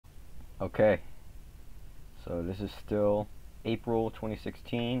Okay, so this is still April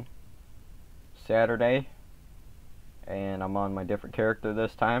 2016, Saturday, and I'm on my different character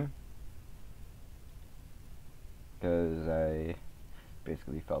this time because I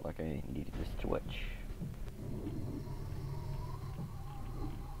basically felt like I needed to switch.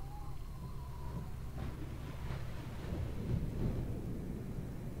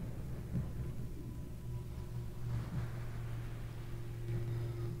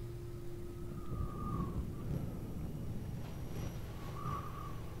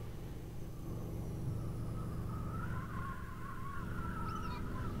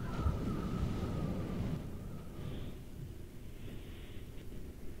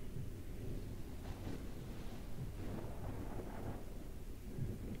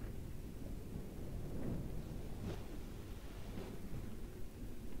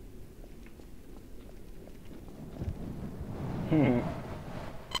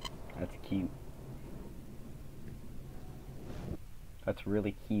 That's cute. That's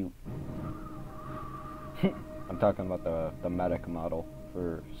really cute. I'm talking about the medic model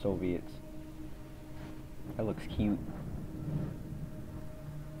for Soviets. That looks cute.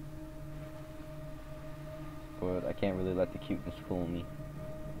 But I can't really let the cuteness fool me.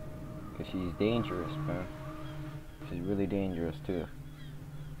 Because she's dangerous, man. She's really dangerous, too.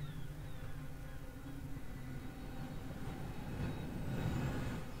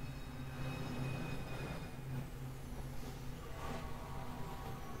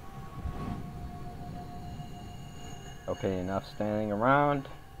 Okay, enough standing around.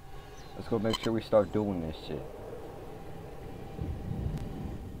 Let's go make sure we start doing this shit.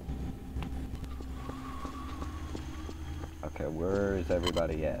 Okay, where is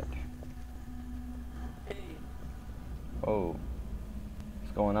everybody at? Hey. Oh.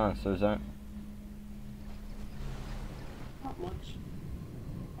 What's going on, Sergeant? Not much.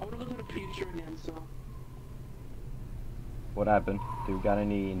 I wanna look at the future again, so. What happened? Do we got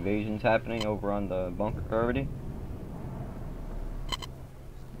any invasions happening over on the bunker already?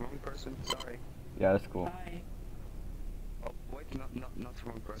 Wrong person, sorry. Yeah, that's cool. Hi. Oh, wait, not the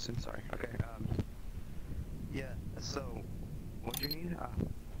wrong person, sorry. Okay, yeah, so, what do you need?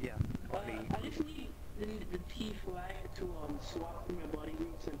 Yeah, I just need the T flag to swap from your body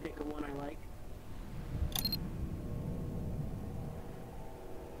groups and pick a one I like.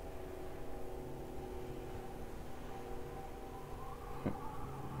 Oh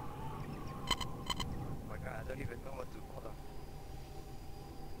my god, I don't even know what to, hold on.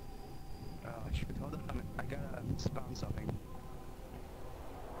 Oh shoot, hold on, I gotta spawn something.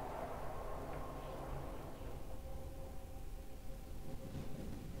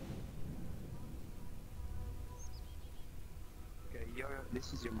 Okay,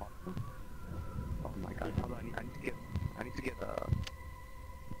 this is your model. Oh my god, hold on, I need to get, I need to get,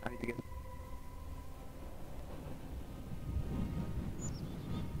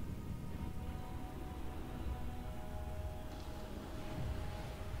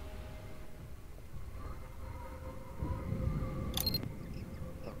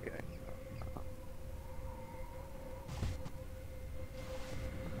 okay.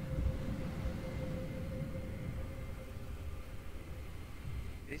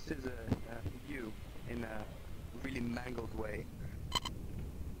 This is you in a really mangled way.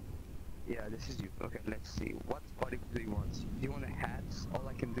 Yeah, this is you. Okay, let's see. What body do you want? Do you want a hat? All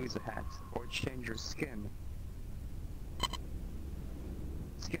I can do is a hat. Or change your skin.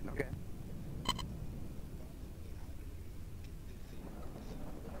 Skin, okay.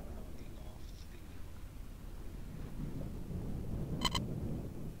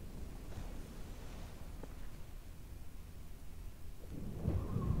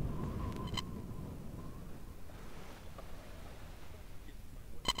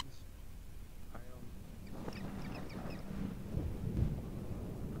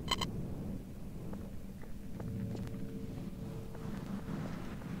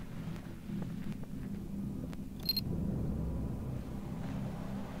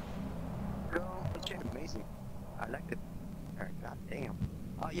 Amazing. I liked it. Alright, god damn.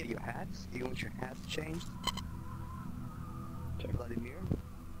 Oh yeah, your hats? Do you want your hats changed? Check. Vladimir?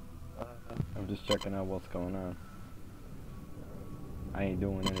 I'm just checking out what's going on. I ain't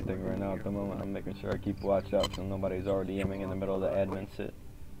doing anything right now at the moment. I'm making sure I keep watch out so nobody's already aiming in the middle of the admin sit.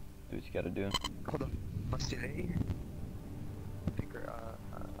 Do what you gotta do. Hold on. What's today? Picker,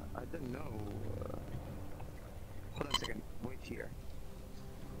 I don't know. Hold on a second. Wait here.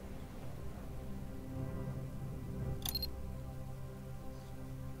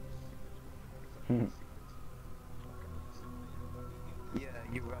 Yeah,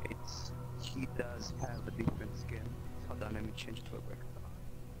 you're right. He does have a different skin. Hold on, let me change it to a regular.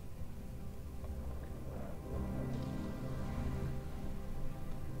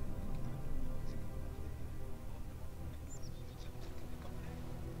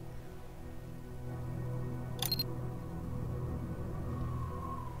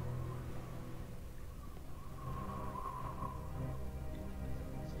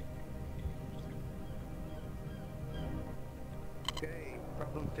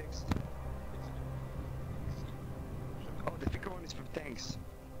 problem fixed. Oh, the thicker one is for tanks.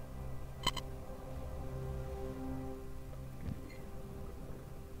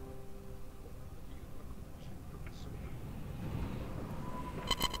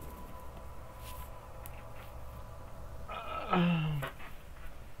 Okay.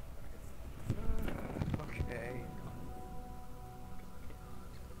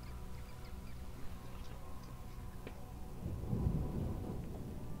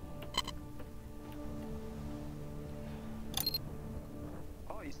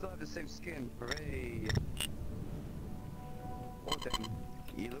 Oh, you still have the same skin. Hooray! Oh, damn.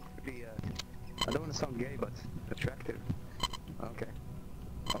 You look pretty, I don't want to sound gay, but attractive. Okay.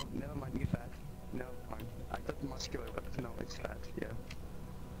 Oh, never mind, you fat. No, fine. I thought muscular, but no, it's fat, yeah.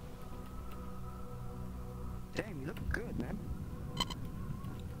 Damn, you look good, man.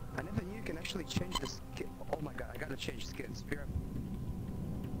 I never knew you can actually change the skin. Oh my god, I gotta change skins. Here.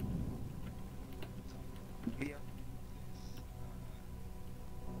 Via.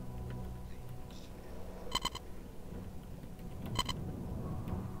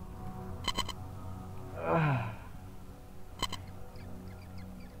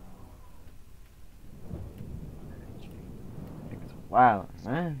 Wow,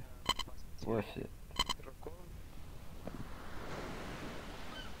 man. Bullshit.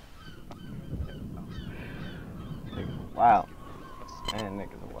 Wow. Man,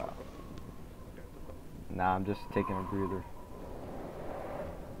 niggas are wild. Nah, I'm just taking a breather.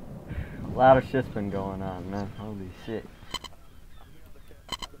 A lot of shit's been going on, man. Holy shit.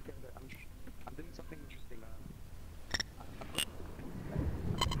 I'm doing something interesting.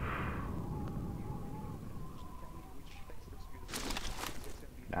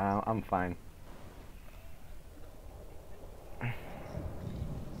 Nah, I'm fine.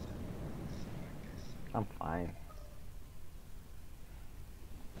 I'm fine.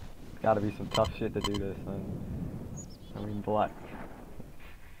 Gotta be some tough shit to do this, man. I mean, black.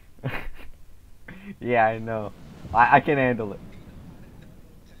 Yeah, I know. I can handle it.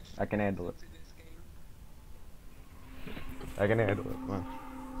 I can handle it. I can handle it. Man.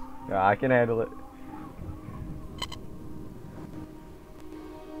 Yeah, I can handle it.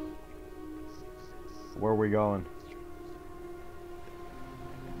 Where are we going?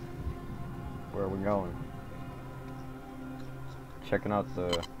 Where are we going? Checking out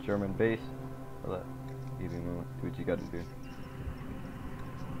the German base. Or that easy moment. Do what you gotta do.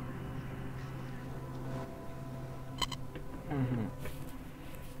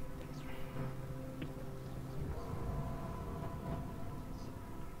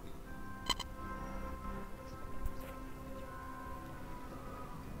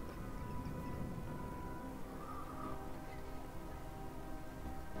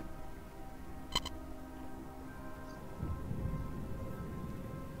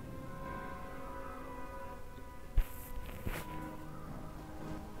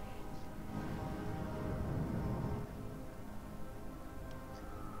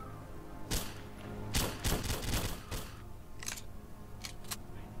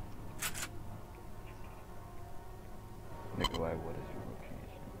 Nikolai, what is your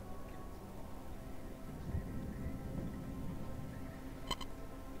location?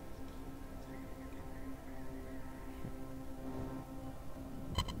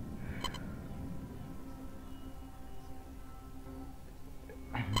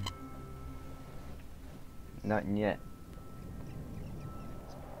 Nothing yet.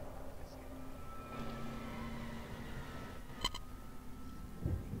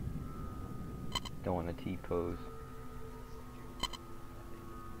 Don't want to T-pose.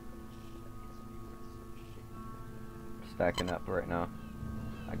 Stacking up right now.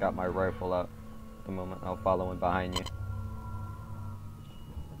 I got my rifle out at the moment. I'll follow in behind you.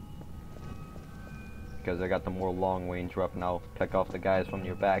 Because I got the more long range weapon, I'll pick off the guys from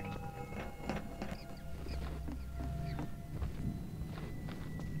your back.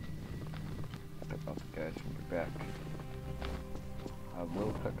 Pick off the guys from your back. I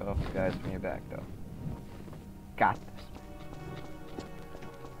will pick off the guys from your back though. Got this.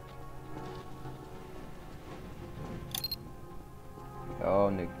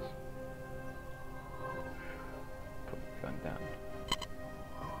 Oh, niggas. Put the gun down.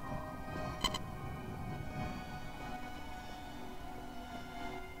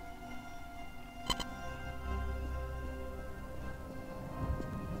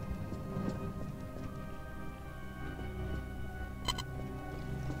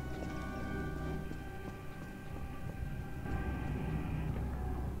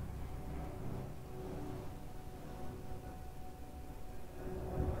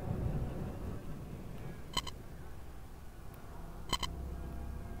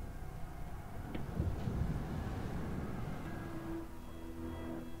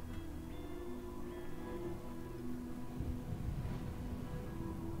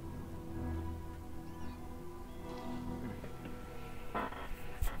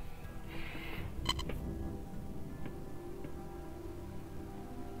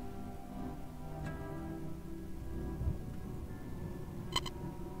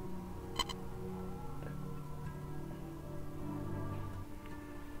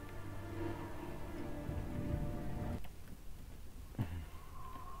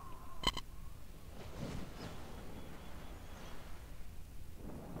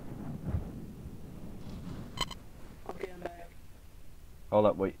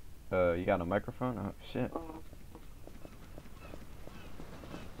 Hold up, wait. You got a microphone? Oh shit.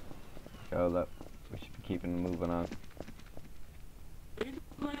 Hold up. We should be keeping moving on.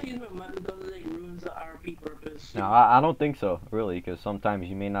 No, I don't think so, really, because sometimes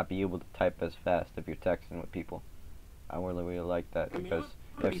you may not be able to type as fast if you're texting with people. I really like that, because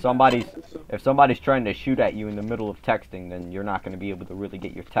if somebody's trying to shoot at you in the middle of texting, then you're not going to be able to really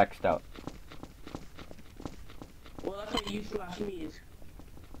get your text out. Well, that's what u/me is.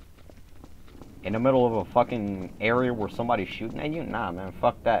 In the middle of a fucking area where somebody's shooting at you? Nah, man,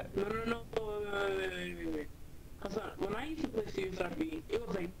 fuck that. No. Wait. Cause when I used to play u/me, it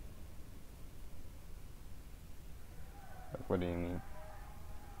was like. What do you mean?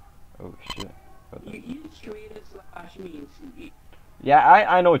 Oh shit. You created /me. Yeah,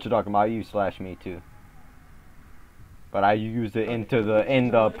 I know what you're talking about. I use /me too. But I use it in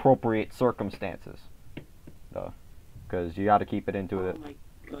the appropriate circumstances. Though. Because you gotta keep it into it. Oh my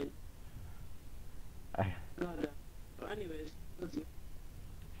god. God. But anyways, let's see.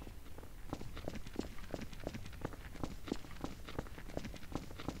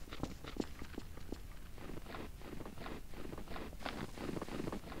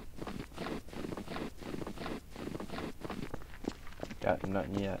 Got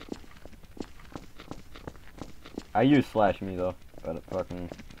nothing yet. I use /me though, but fucking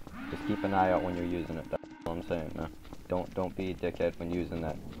just keep an eye out when you're using it. That's all I'm saying, man. Don't be a dickhead when using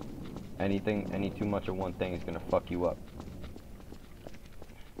that. Any too much of one thing is gonna fuck you up.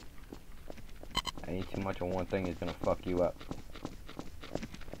 Any too much of one thing is gonna fuck you up.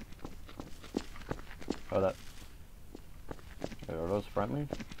 Hold up. Are those friendly?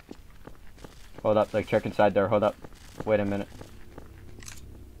 Hold up, like check inside there. Hold up. Wait a minute.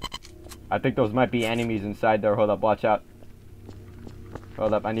 I think those might be enemies inside there. Hold up, watch out.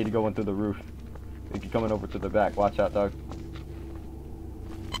 Hold up, I need to go in through the roof. They keep coming over to the back. Watch out, dog.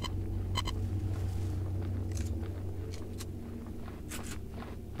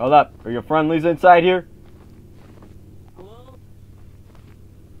 Hold up, are your friendlies inside here? Hello?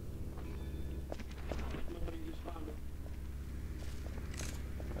 Nobody responded.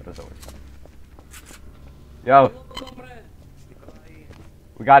 That is always fun. Yo.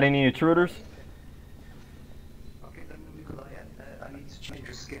 We got any intruders? Okay, then I need to change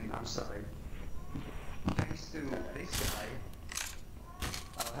your skin, I'm sorry. Thanks to this guy,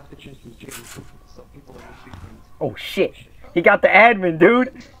 I'll have to change his skin so people will see things. Oh shit! He got the admin,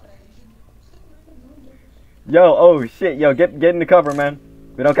 dude! Yo, oh shit, yo, get in the cover, man.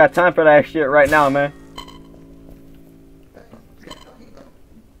 We don't got time for that shit right now, man.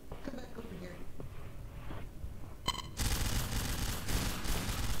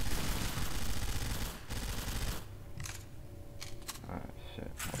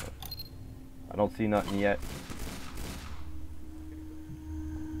 I don't see nothing yet.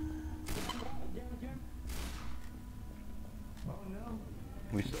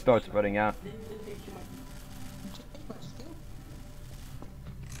 We should start spreading out.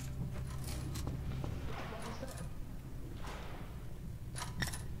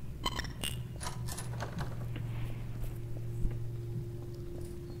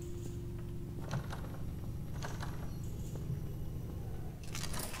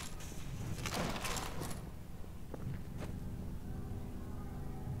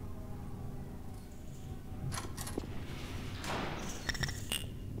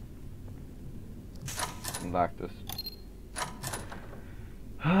 Lock this.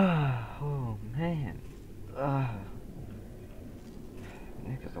 Oh man.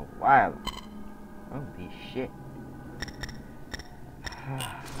 Niggas are wild. Holy shit.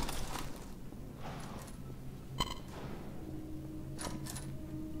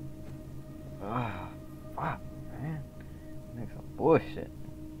 Fuck, man. Niggas are bullshit.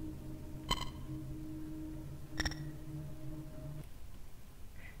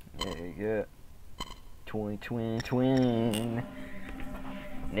 There you go. Twin.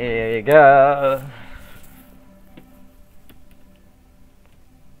 There you go.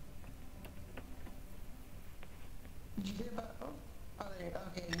 Did you hear about? Oh, there.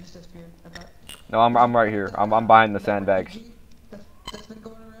 Okay, you just disappeared. I thought. No, I'm right here. I'm behind the sandbags. That's been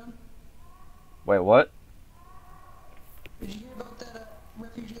going around. Wait, what? Did you hear about that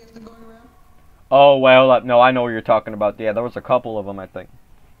refugee that's been going around? Oh, well, no, I know what you're talking about. Yeah, there was a couple of them, I think.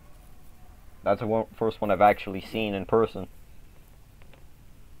 That's the first one I've actually seen in person.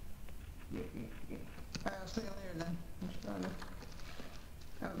 Alright, I'll see you later then. I'm just trying to...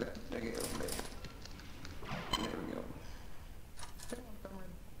 Oh, good. There you go. There we go. Come on.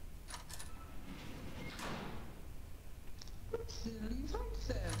 Silly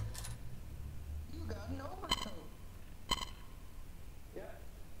Sam. You got an overcoat. Yeah,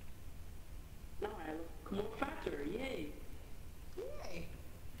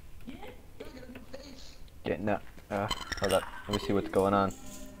 Okay, no. Hold up. Let me see what's going on.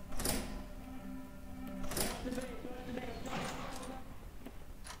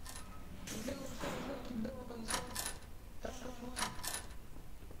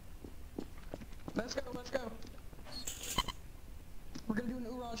 Let's go, let's go. We're gonna do an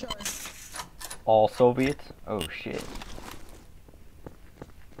Ural charge. All Soviets? Oh shit.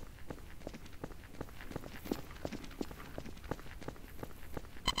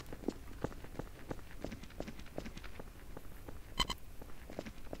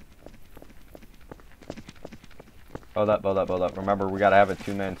 Hold up, hold up, hold up. Remember, we gotta have a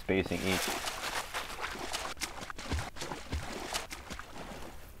 2-man spacing each.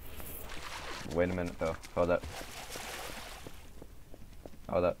 Wait a minute though. Hold up.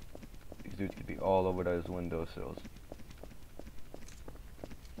 Hold up. These dudes could be all over those windowsills.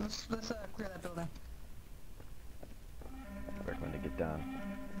 Let's clear that building. Recommend to get down.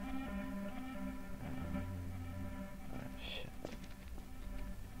 Shit.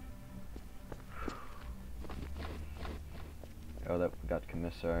 Hold up, we got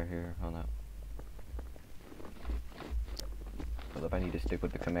commissar here. Hold up. Hold up, I need to stick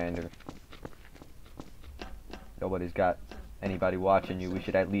with the commander. Nobody's got anybody watching you. We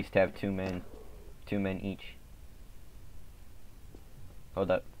should at least have 2 men. 2 men each.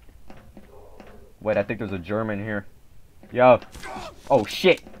 Hold up. Wait, I think there's a German here. Yo. Oh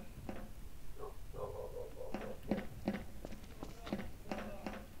shit.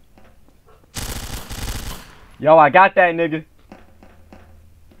 Yo, I got that nigga.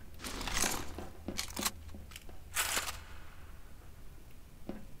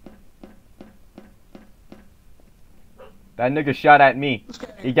 That nigga shot at me.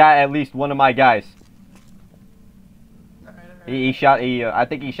 He got at least one of my guys. He shot. I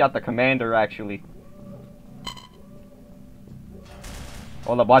think he shot the commander actually.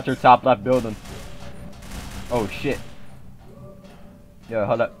 Hold up, watch your top left building. Oh shit. Yo,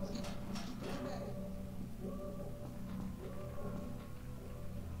 hold up.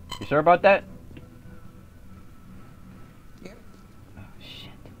 You sure about that? Yep. Oh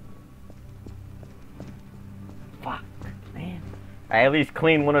shit. Fuck, man. I at least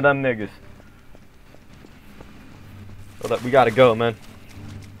clean one of them niggas. Hold up, we gotta go, man.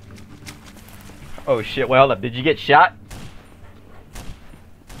 Oh shit, well, hold up. Did you get shot?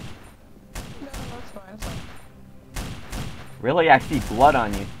 No, that's fine, it's fine. Really? I see blood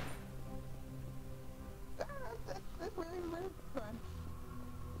on you. That's really fine.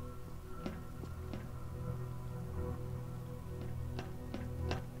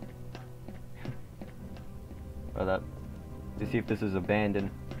 Hold up. Let's see if this is abandoned.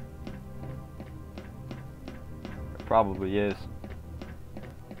 It probably is.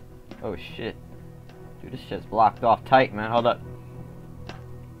 Oh shit. Dude, this shit's blocked off tight, man. Hold up.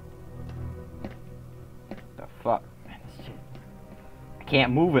 The fuck? Man, this shit. I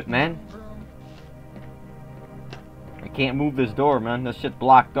can't move it, man. I can't move this door, man. This shit's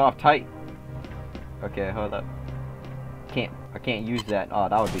blocked off tight. Okay, hold up. I can't use that. Oh,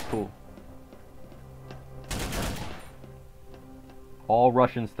 that would be cool. All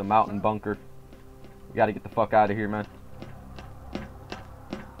Russians to mountain bunker. We gotta get the fuck out of here, man.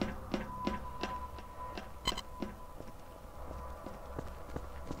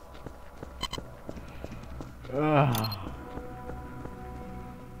 Ugh.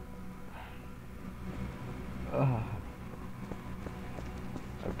 Ugh.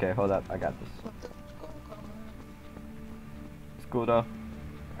 Okay, hold up. I got this. It's cool though.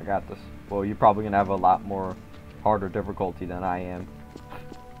 I got this. Well, you're probably gonna have a lot more harder difficulty than I am.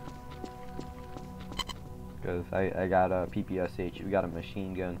 Because I got a PPSH, we got a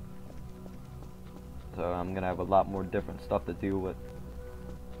machine gun. So I'm gonna have a lot more different stuff to deal with.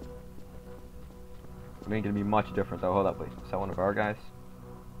 It ain't gonna be much different though. Hold up, wait. Is that one of our guys?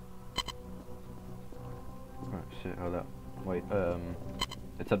 Oh shit, hold up. Wait,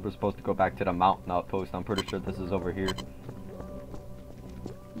 it said we're supposed to go back to the mountain outpost. I'm pretty sure this is over here.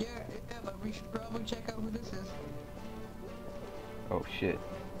 Yeah, but we should probably check out who this is. Oh shit.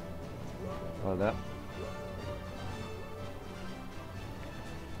 Hold up.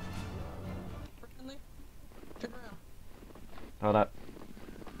 Friendly? Turn around. Hold up.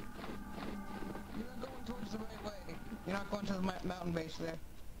 You're not going towards the right way. You're not going to the mountain base there.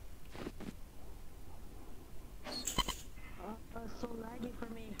 It's so laggy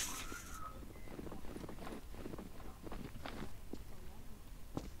for me.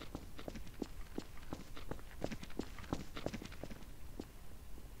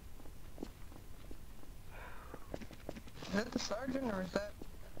 Is that the sergeant or is that?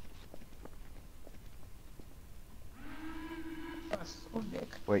 Oh, so dick.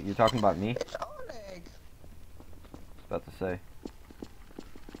 Wait, you're talking about me? It's Oleg. about to say.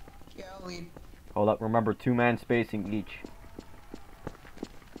 Yeah, I'll lead. Hold up, remember 2-man spacing each.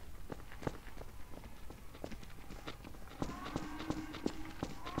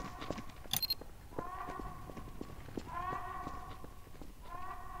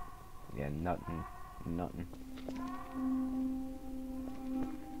 Yeah, nothing. Nothing.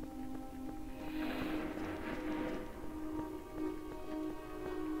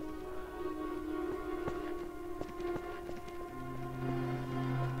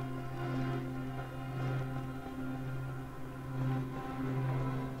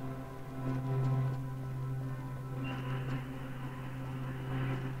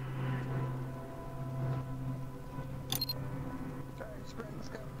 Alright, sprint, let's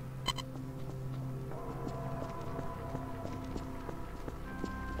go.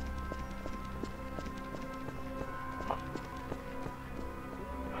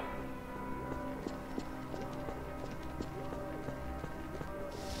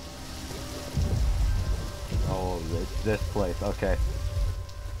 Oh, it's this place. Okay.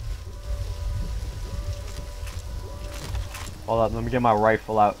 Hold up, let me get my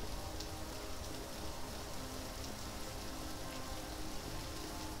rifle out.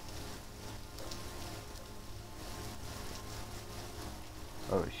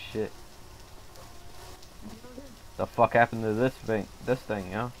 Oh shit. The fuck happened to this thing?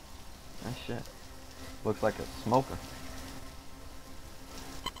 Yo? That shit looks like a smoker.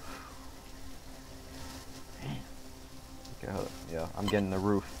 Okay, hold up. Yeah, I'm getting the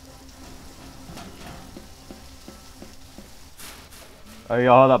roof. Oh,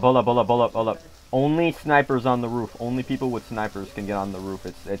 yo, hold up. Only snipers on the roof. Only people with snipers can get on the roof.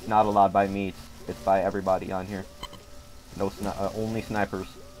 It's not allowed by me. It's by everybody on here. No only snipers.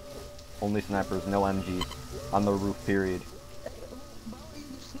 Only snipers, no MGs on the roof, period.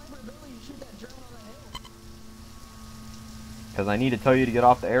 Because I need to tell you to get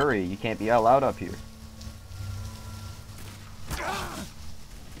off the area. You can't be allowed up here.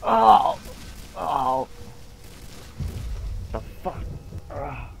 Oh! Oh! The fuck?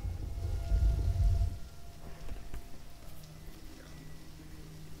 Ugh.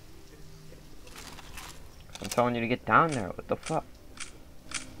 I'm telling you to get down there. What the fuck?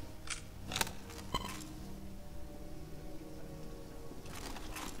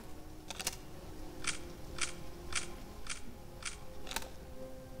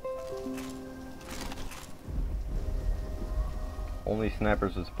 Only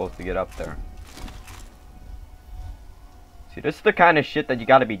snipers are supposed to get up there. See, this is the kind of shit that you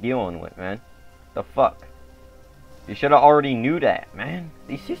gotta be dealing with, man. The fuck? You should have already knew that, man.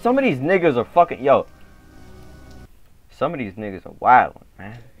 You see, some of these niggas are fucking... Yo. Some of these niggas are wild,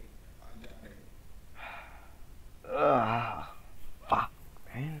 man. Ugh. Fuck,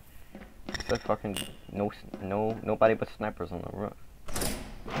 man. Said fucking nobody but snipers on the roof.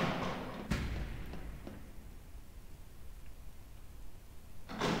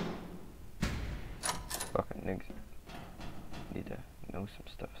 Fucking niggas need to know some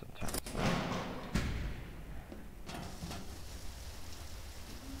stuff sometimes.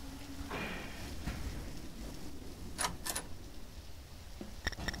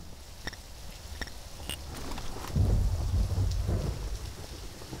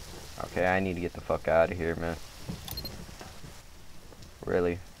 Okay, I need to get the fuck out of here, man.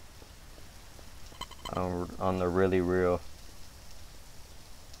 Really. On the really real.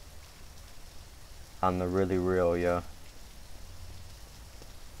 On the really real, yeah.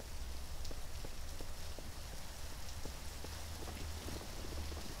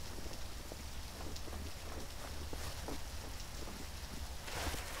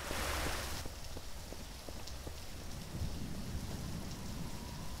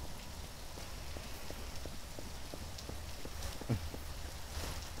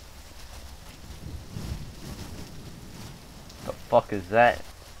 The fuck is that?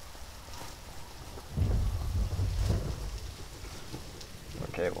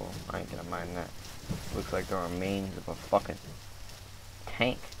 Okay, well, I ain't gonna mind that. Looks like there are remains of a fucking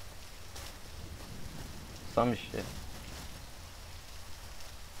tank. Some shit.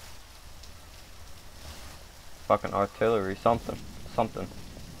 Fucking artillery, something. Something.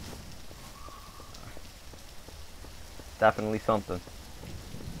 Definitely something.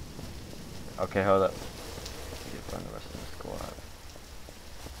 Okay, hold up. Let me find the rest of the squad.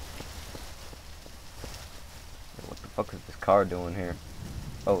 What the fuck is this car doing here?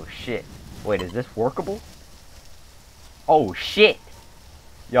 Oh shit. Wait, is this workable? Oh shit!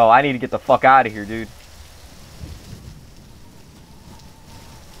 Yo, I need to get the fuck out of here, dude.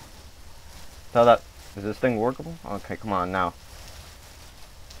 Hold up. Is this thing workable? Okay, come on now.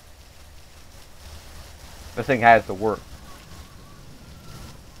 This thing has to work.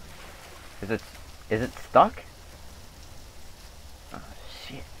 Is it stuck? Oh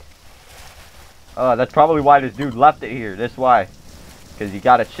shit. Oh, that's probably why this dude left it here. That's why. Cause you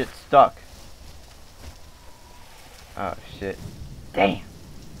got a shit stuck. Oh shit. Damn.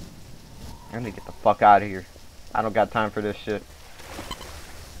 I need to get the fuck out of here. I don't got time for this shit.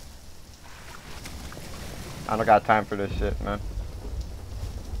 I don't got time for this shit, man.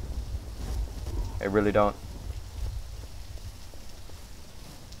 I really don't.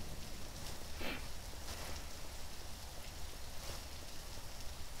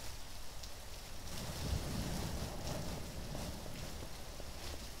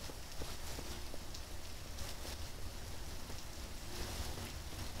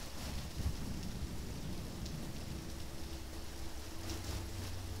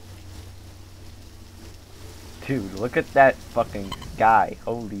 Dude, look at that fucking sky.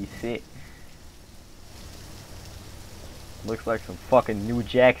 Holy shit. Looks like some fucking New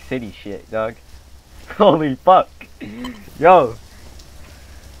Jack City shit, dog. Holy fuck. Yo.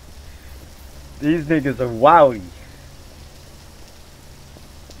 These niggas are wowie.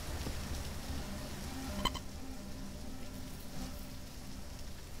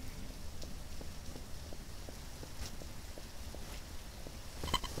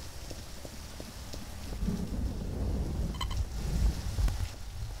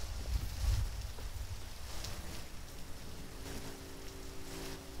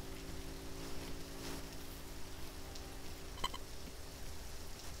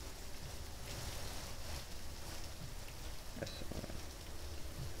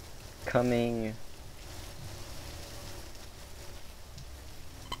 Coming.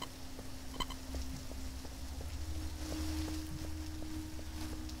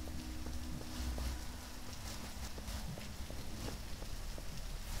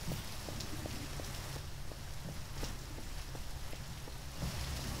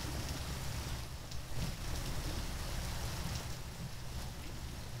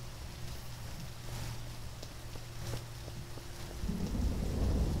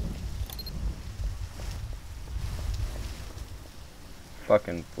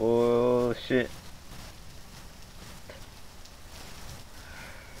 Fucking bullshit.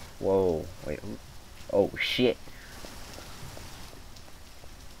 Whoa, wait, oh shit.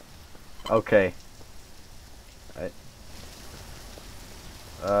 Okay.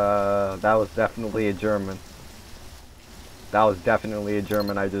 That was definitely a German. That was definitely a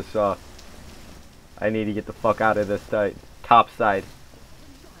German I just saw. I need to get the fuck out of this top side.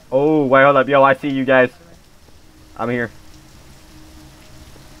 Oh, wait, hold up. Yo, I see you guys. I'm here.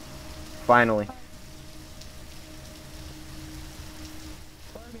 Finally.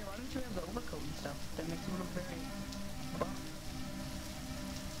 Well, I mean, why don't you have the overcoat and stuff? That makes you look very buff.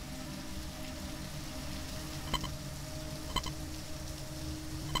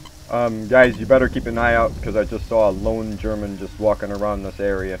 Guys, you better keep an eye out because I just saw a lone German just walking around this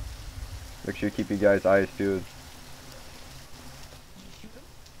area. Make sure you keep your guys' eyes peeled.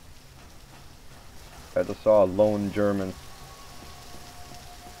 I just saw a lone German.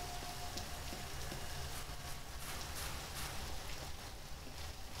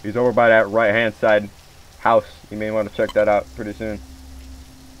 He's over by that right-hand side house. You may want to check that out pretty soon.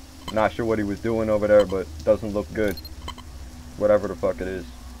 Not sure what he was doing over there, but doesn't look good. Whatever the fuck it is.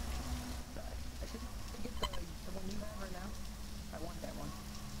 I should get the one you have right now. I want that one.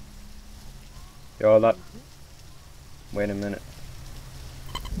 Yo, hold up. Wait a minute.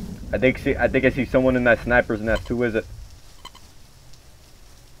 I think I see someone in that sniper's nest. Who is it?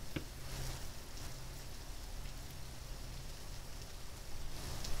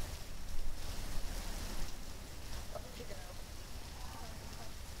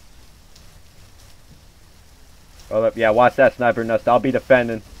 Hold up. Yeah, watch that sniper nest. I'll be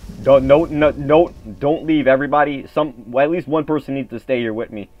defending. Don't leave. Everybody, well, at least one person needs to stay here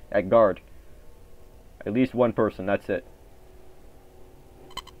with me at guard. At least one person. That's it.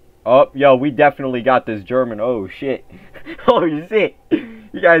 Oh, yo, we definitely got this German. Oh shit. Oh shit.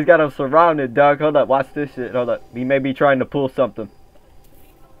 You guys got him surrounded, dog. Hold up. Watch this shit. Hold up. He may be trying to pull something.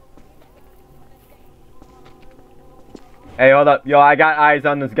 Hey, hold up. Yo, I got eyes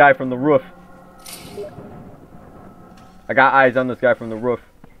on this guy from the roof. I got eyes on this guy from the roof.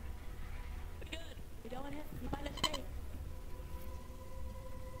 Good. We don't have my mistake.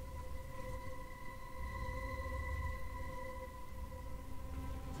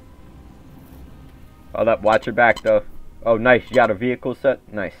 Hold up, watch your back though. Oh, nice. You got a vehicle set?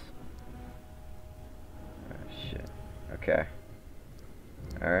 Nice. Oh, shit. Okay.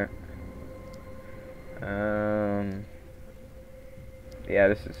 Alright. Yeah,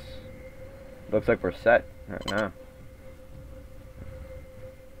 this is... Looks like we're set. Right now.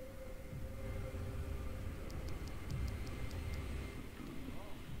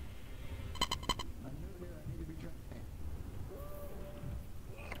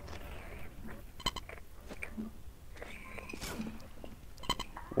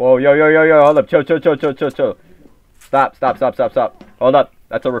 Whoa, yo, hold up, chill. Stop. Hold up,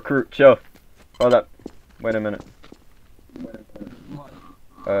 that's a recruit, chill. Hold up, wait a minute.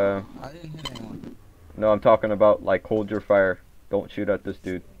 I didn't hit anyone. No, I'm talking about, like, hold your fire. Don't shoot at this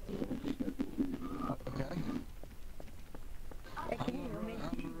dude. Okay. Hey, can you hear me?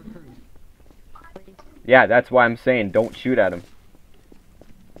 I'm a recruit. Yeah, that's why I'm saying don't shoot at him.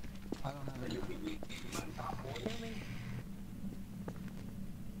 I don't have any.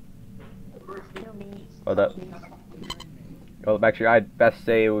 Kill me. Hold up. Well, actually, I'd best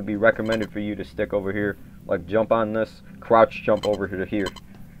say it would be recommended for you to stick over here. Like, jump on this, crouch jump over to here.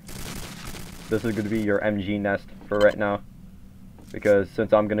 This is going to be your MG nest for right now. Because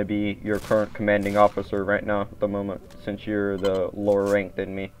since I'm going to be your current commanding officer right now at the moment, since you're the lower rank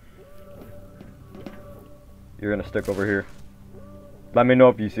than me, you're going to stick over here. Let me know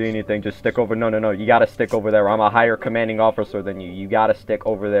if you see anything. Just stick over. No. You got to stick over there. I'm a higher commanding officer than you. You got to stick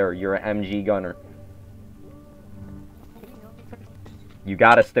over there. You're an MG gunner. You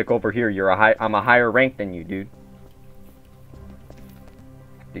got to stick over here. I'm a higher rank than you, dude.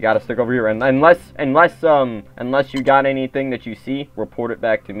 You gotta stick over here, and unless you got anything that you see, report it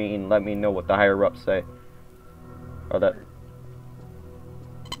back to me and let me know what the higher ups say. Oh, that.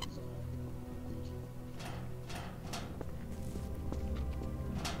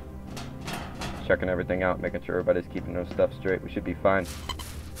 Checking everything out, making sure everybody's keeping their stuff straight. We should be fine.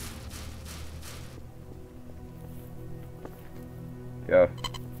 Yeah.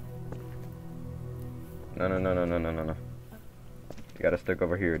 No. You gotta stick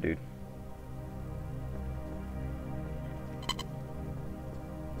over here, dude.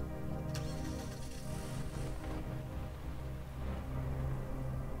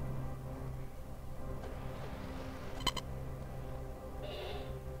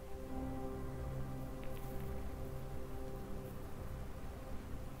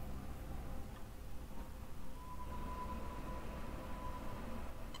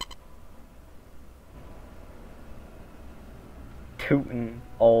 Tooting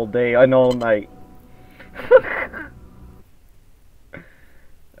all day and all night.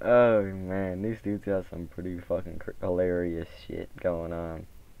 Oh man, these dudes got some pretty fucking hilarious shit going on.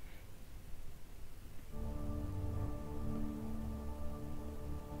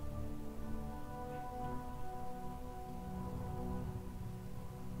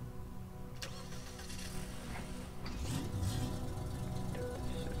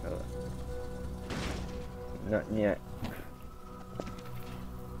 Not yet.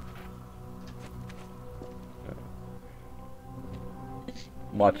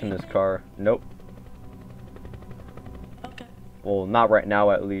 Watching this car. Nope. Okay. Well, not right now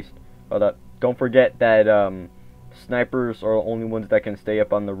at least. But don't forget that snipers are the only ones that can stay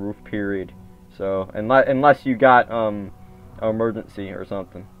up on the roof, period. So unless you got an emergency or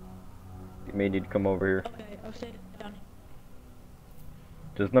something, you may need to come over here. Okay, I'll stay down.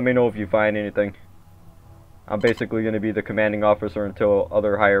 Just let me know if you find anything. I'm basically going to be the commanding officer until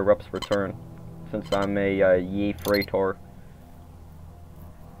other higher ups return, since I'm a ye freighter.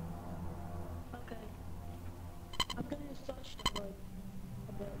 Okay. I'm gonna search the road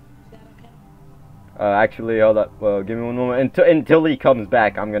a bit. Is that okay? Actually, hold up. Well, give me one moment. Until he comes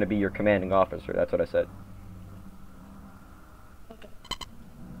back, I'm going to be your commanding officer. That's what I said. Okay.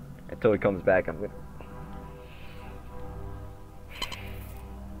 Until he comes back, I'm going to...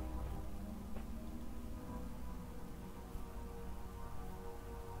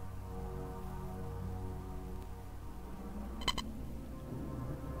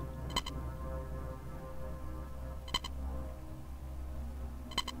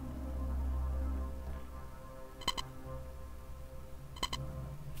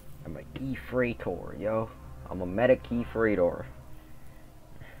 I'm a key freighter, yo. I'm a meta key freighter.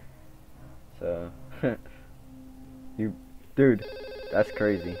 So, dude, that's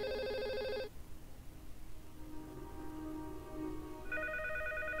crazy.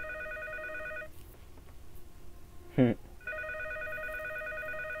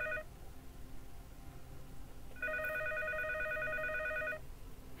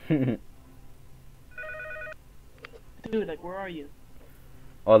 Dude, like, where are you?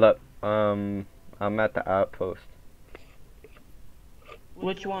 Hold up. I'm at the outpost.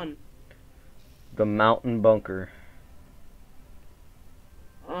 Which one? The mountain bunker.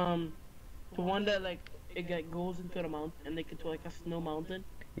 The one that, like, goes into the mountain and like into like a snow mountain.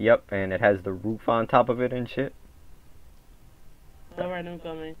 Yep, and it has the roof on top of it and shit. Alright, I'm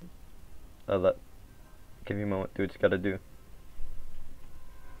coming. Give me a moment, dude. It's gotta do.